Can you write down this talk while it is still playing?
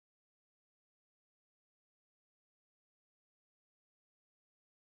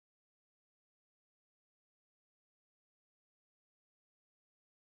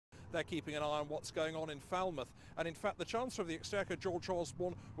they're keeping an eye on what's going on in Falmouth. And in fact, the Chancellor of the Exchequer, George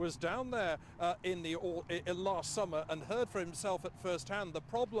Osborne, was down there last summer and heard for himself at first hand the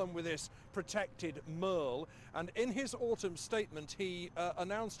problem with this protected merle. And in his autumn statement, he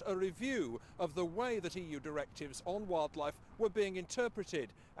announced a review of the way that EU directives on wildlife were being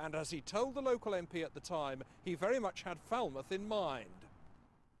interpreted. And as he told the local MP at the time, he very much had Falmouth in mind.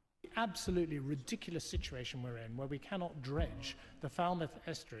 Absolutely ridiculous situation we're in, where we cannot dredge the Falmouth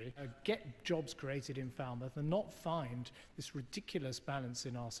estuary, get jobs created in Falmouth and not find this ridiculous balance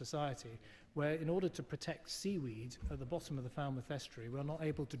in our society where, in order to protect seaweed at the bottom of the Falmouth estuary, we're not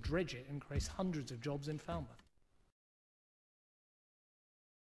able to dredge it and create hundreds of jobs in Falmouth.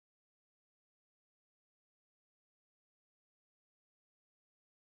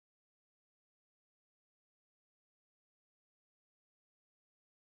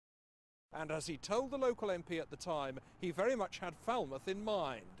 And as he told the local MP at the time, he very much had Falmouth in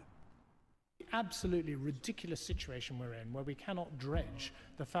mind. Absolutely ridiculous situation we're in, where we cannot dredge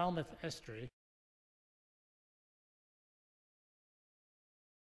the Falmouth estuary.